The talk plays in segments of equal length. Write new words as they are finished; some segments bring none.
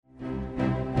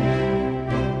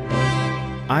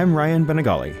I'm Ryan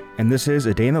Benegali, and this is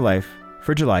A Day in the Life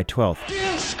for July 12th.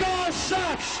 Disco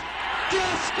sucks!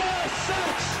 Disco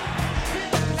sucks!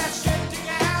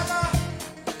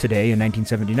 Today, in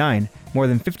 1979, more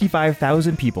than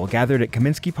 55,000 people gathered at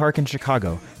Kaminsky Park in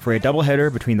Chicago for a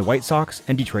doubleheader between the White Sox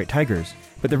and Detroit Tigers.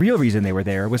 But the real reason they were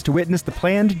there was to witness the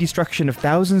planned destruction of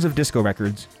thousands of disco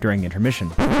records during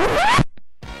intermission.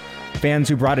 Fans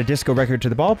who brought a disco record to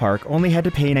the ballpark only had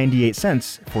to pay 98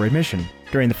 cents for admission.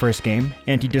 During the first game,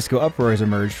 anti-disco uproars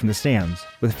emerged from the stands,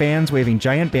 with fans waving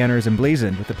giant banners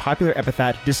emblazoned with the popular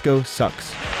epithet "Disco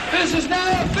Sucks." This is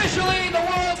now officially the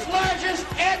world's largest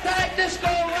anti-disco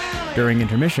rally! During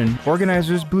intermission,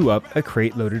 organizers blew up a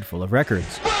crate loaded full of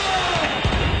records.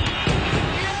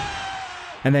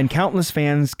 And then countless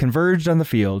fans converged on the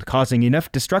field, causing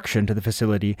enough destruction to the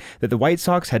facility that the White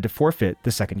Sox had to forfeit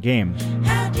the second game.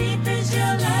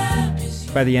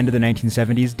 By the end of the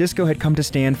 1970s, disco had come to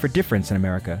stand for difference in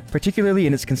America, particularly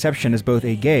in its conception as both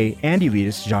a gay and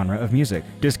elitist genre of music.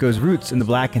 Disco's roots in the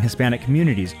Black and Hispanic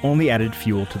communities only added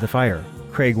fuel to the fire.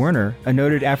 Craig Werner, a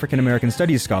noted African-American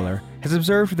studies scholar, has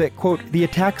observed that, quote, the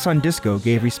attacks on disco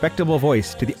gave respectable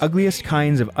voice to the ugliest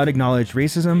kinds of unacknowledged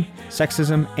racism,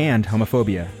 sexism, and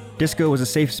homophobia. Disco was a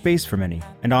safe space for many,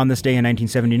 and on this day in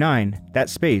 1979, that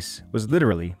space was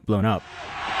literally blown up.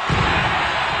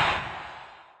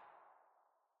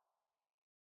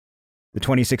 The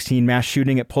 2016 mass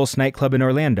shooting at Pulse nightclub in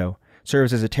Orlando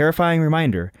serves as a terrifying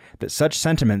reminder that such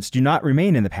sentiments do not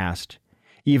remain in the past,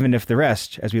 even if the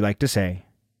rest, as we like to say,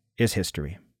 is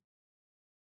history.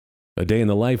 A Day in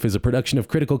the Life is a production of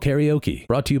Critical Karaoke,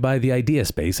 brought to you by the Idea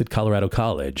Space at Colorado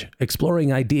College,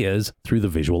 exploring ideas through the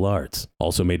visual arts.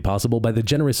 Also made possible by the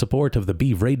generous support of the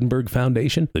B. Vredenberg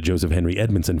Foundation, the Joseph Henry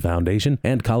Edmondson Foundation,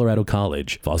 and Colorado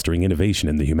College, fostering innovation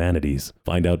in the humanities.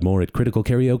 Find out more at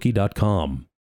criticalkaraoke.com.